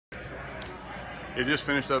It just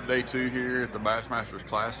finished up day 2 here at the Bassmasters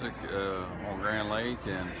Classic on Grand Lake,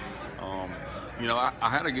 and I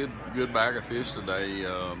had a good bag of fish today,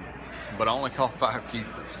 but I only caught 5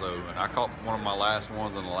 keepers. So, and I caught one of my last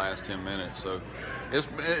ones in the last 10 minutes. So,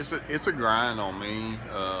 it's a grind on me.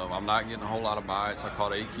 I'm not getting a whole lot of bites. I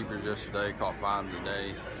caught 8 keepers yesterday, caught 5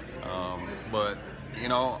 today, but you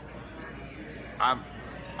know.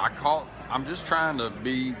 I'm just trying to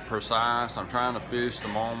be precise. I'm trying to fish the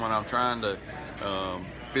moment. I'm trying to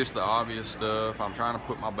fish the obvious stuff. I'm trying to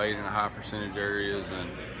put my bait in high percentage areas, and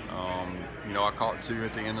I caught 2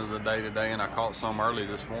 at the end of the day today, and I caught some early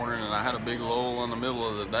this morning, and I had a big lull in the middle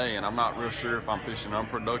of the day, and I'm not real sure if I'm fishing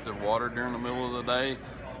unproductive water during the middle of the day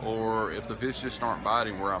or if the fish just aren't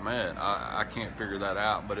biting where I'm at. I can't figure that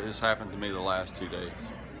out, but it has happened to me the last 2 days.